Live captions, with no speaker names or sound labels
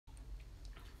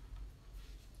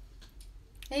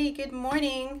Hey, good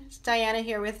morning. It's Diana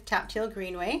here with Tap-Tail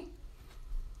Greenway.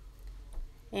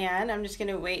 And I'm just going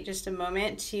to wait just a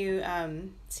moment to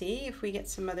see if we get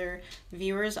some other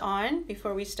viewers on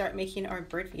before we start making our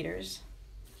bird feeders.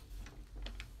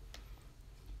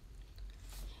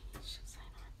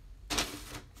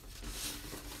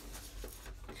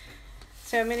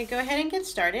 So I'm going to go ahead and get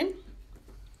started.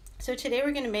 So today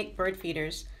we're going to make bird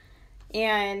feeders.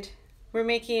 And we're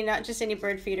making not just any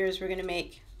bird feeders, we're going to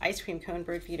make ice cream cone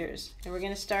bird feeders. And we're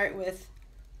going to start with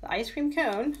the ice cream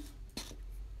cone,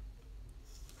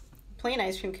 plain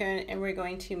ice cream cone, and we're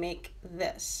going to make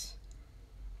this.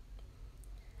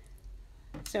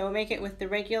 So we'll make it with the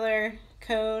regular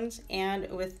cones and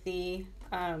with the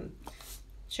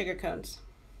sugar cones.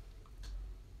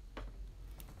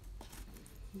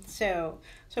 So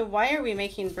why are we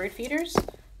making bird feeders?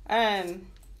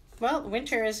 Well,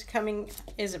 winter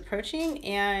is approaching,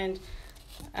 and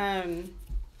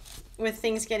with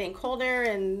things getting colder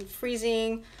and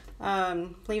freezing,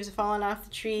 leaves are falling off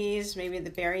the trees, maybe the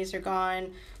berries are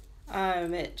gone.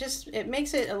 It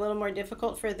makes it a little more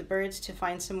difficult for the birds to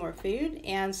find some more food.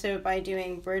 And so by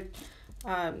doing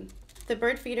the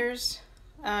bird feeders,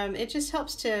 it just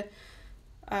helps to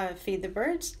feed the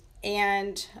birds,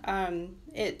 and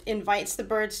it invites the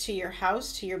birds to your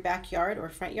house, to your backyard or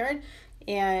front yard.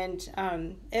 And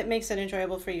it makes it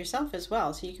enjoyable for yourself as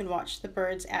well, so you can watch the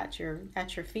birds at your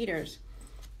feeders.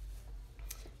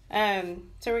 So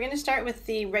we're going to start with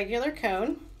the regular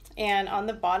cone, and on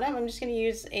the bottom I'm just going to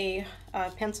use a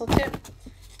pencil tip,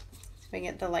 so I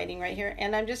get the lighting right here,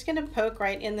 and I'm just going to poke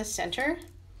right in the center.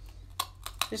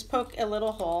 Just poke a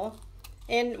little hole.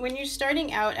 And when you're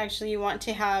starting out, actually you want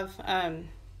to have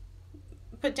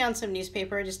put down some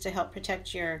newspaper just to help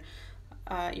protect your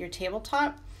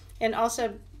tabletop. And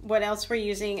also, what else we're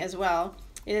using as well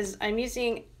is I'm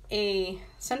using a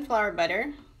sunflower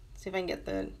butter. See if I can get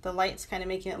the lights kind of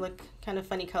making it look kind of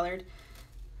funny colored.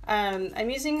 I'm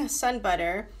using sun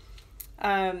butter.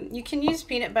 You can use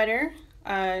peanut butter.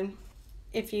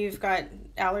 If you've got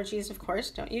allergies, of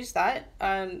course, don't use that.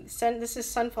 This is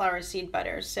sunflower seed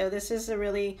butter. So this is a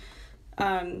really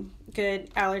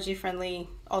good allergy-friendly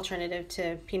alternative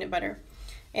to peanut butter.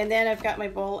 And then I've got my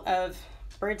bowl of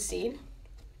birdseed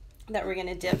that we're going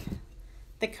to dip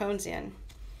the cones in.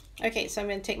 Okay, so I'm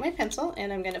going to take my pencil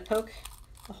and I'm going to poke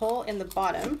a hole in the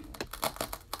bottom.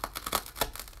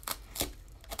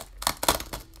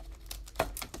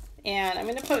 And I'm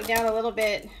going to poke down a little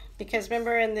bit, because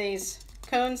remember in these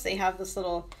cones they have this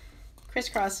little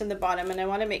crisscross in the bottom, and I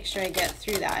want to make sure I get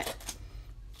through that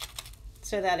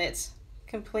so that it's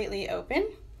completely open,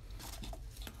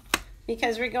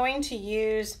 because we're going to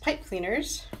use pipe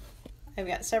cleaners. I've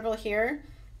got several here.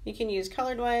 You can use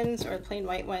colored ones or plain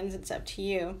white ones, it's up to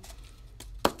you.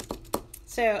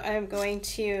 So I'm going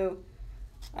to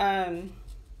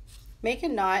make a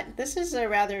knot. This is a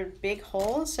rather big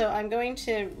hole, so I'm going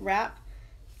to wrap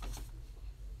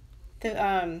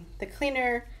the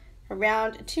cleaner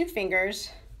around 2 fingers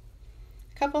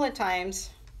a couple of times,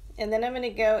 and then I'm going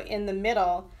to go in the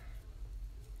middle,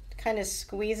 kind of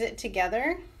squeeze it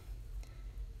together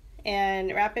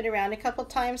and wrap it around a couple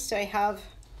times so I have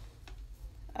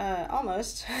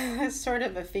almost sort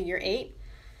of a figure 8,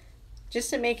 just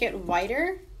to make it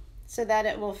wider so that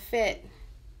it will fit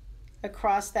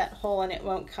across that hole and it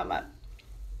won't come up.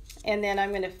 And then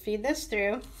I'm going to feed this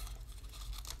through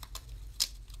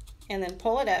and then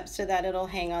pull it up so that it'll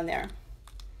hang on there.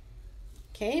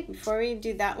 Okay, before we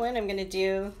do that one, I'm going to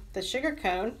do the sugar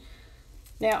cone.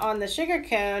 Now on the sugar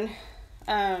cone,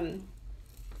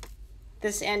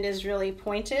 this end is really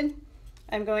pointed.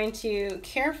 I'm going to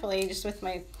carefully, just with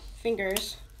my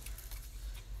fingers,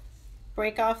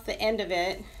 break off the end of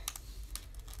it.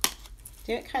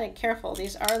 Do it kind of careful.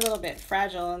 These are a little bit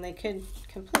fragile and they could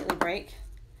completely break.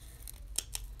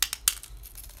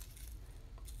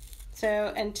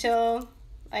 So until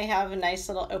I have a nice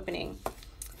little opening.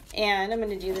 And I'm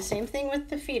going to do the same thing with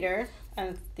the feeder,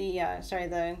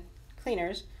 the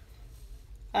cleaners,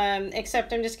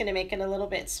 except I'm just going to make it a little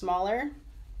bit smaller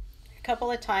a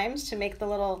couple of times to make the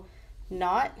little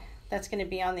knot that's going to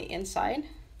be on the inside.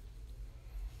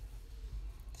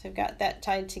 So I've got that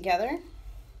tied together,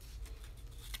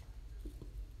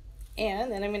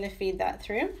 and then I'm going to feed that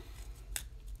through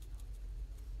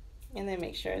and then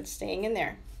make sure it's staying in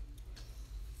there.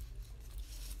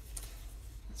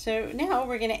 So now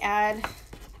we're going to add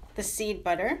the seed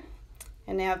butter,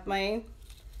 and I have my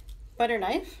butter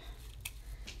knife.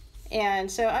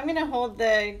 And so I'm going to hold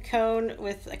the cone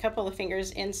with a couple of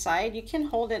fingers inside. You can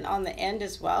hold it on the end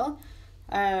as well.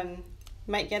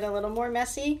 Might get a little more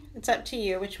messy. It's up to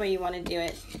you which way you want to do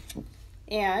it.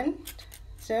 And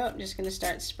So I'm just going to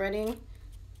start spreading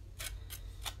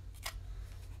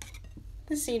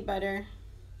the seed butter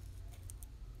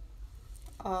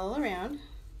all around.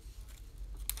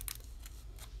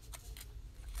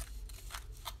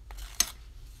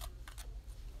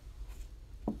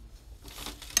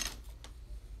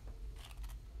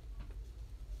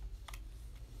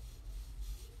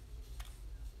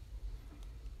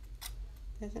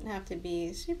 Doesn't have to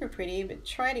be super pretty, but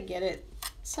try to get it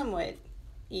somewhat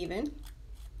even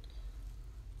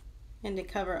and to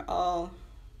cover all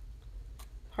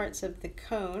parts of the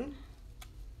cone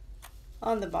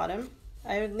on the bottom.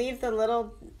 I would leave the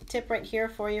little tip right here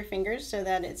for your fingers so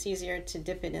that it's easier to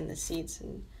dip it in the seeds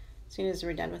and as soon as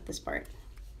we're done with this part.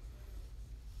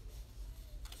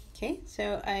 Okay,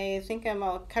 so I think I'm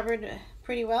all covered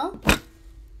pretty well.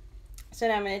 So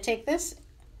now I'm going to take this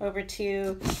over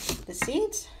to the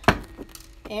seeds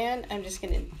and I'm just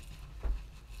going to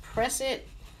press it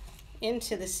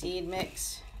into the seed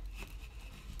mix.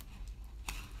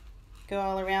 Go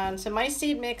all around. So my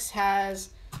seed mix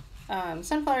has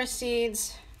sunflower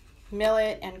seeds,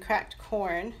 millet, and cracked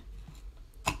corn.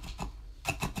 And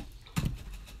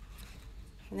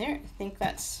there, I think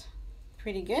that's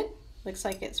pretty good. Looks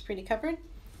like it's pretty covered.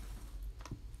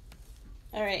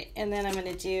 All right, and then I'm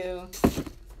going to do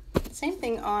the same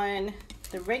thing on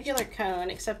the regular cone,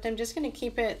 except I'm just going to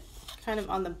keep it kind of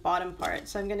on the bottom part.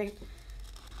 So I'm going to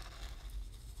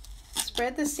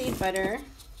spread the seed butter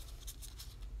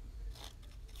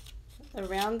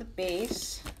around the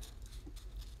base,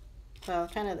 well,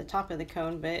 kind of the top of the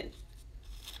cone, but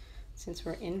since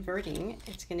we're inverting,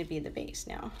 it's going to be the base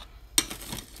now.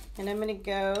 And I'm going to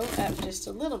go up just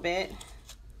a little bit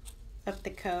up the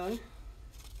cone.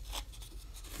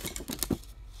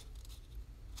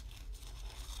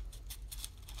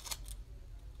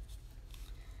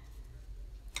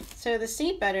 So the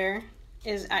seed butter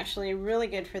is actually really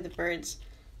good for the birds.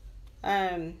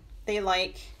 They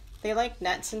like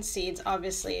nuts and seeds,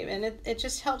 obviously, and it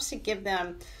just helps to give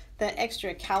them the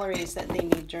extra calories that they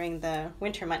need during the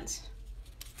winter months.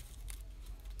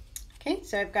 Okay,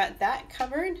 so I've got that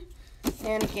covered,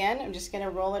 and again, I'm just going to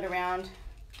roll it around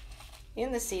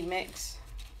in the seed mix.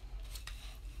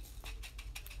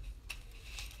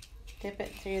 Dip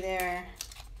it through there.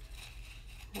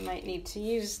 I might need to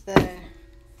use the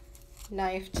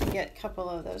knife to get a couple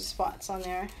of those spots on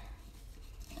there.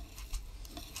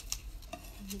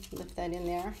 Lift that in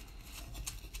there.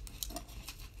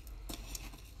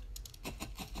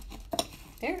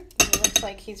 There, it looks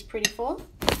like he's pretty full.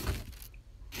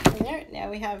 And there, now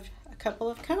we have a couple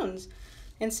of cones.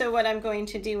 And so what I'm going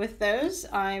to do with those,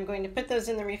 I'm going to put those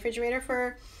in the refrigerator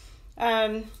for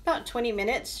about 20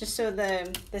 minutes, just so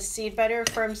the seed butter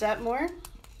firms up more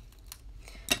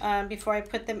before I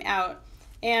put them out.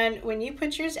 And when you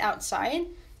put yours outside,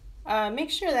 make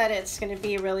sure that it's going to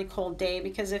be a really cold day,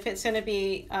 because if it's going to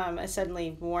be a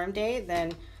suddenly warm day,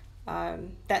 then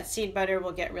that seed butter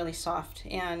will get really soft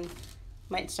and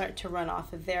might start to run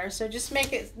off of there. So just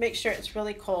make sure it's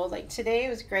really cold. Like today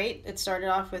was great. It started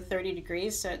off with 30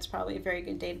 degrees, so it's probably a very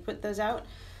good day to put those out.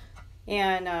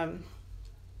 And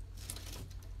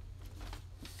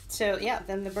so yeah,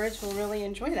 then the birds will really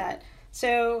enjoy that.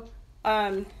 So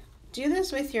do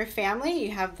this with your family.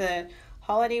 You have the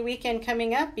holiday weekend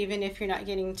coming up. Even if you're not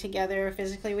getting together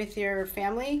physically with your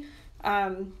family,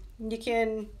 you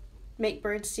can make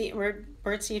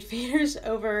birdseed feeders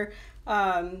over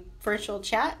virtual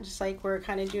chat, just like we're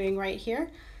kind of doing right here.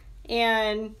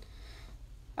 And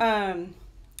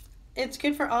it's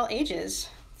good for all ages.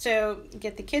 So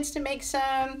get the kids to make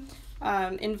some,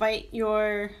 invite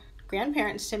your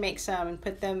grandparents to make some and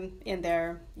put them in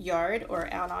their yard or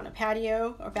out on a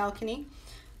patio or balcony,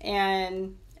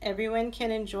 and everyone can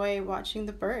enjoy watching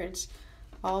the birds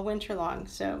all winter long.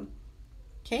 So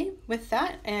okay, with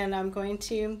that, and I'm going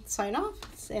to sign off,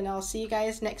 and I'll see you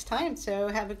guys next time. So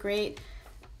have a great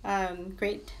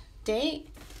day,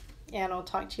 and I'll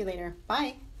talk to you later.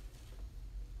 Bye.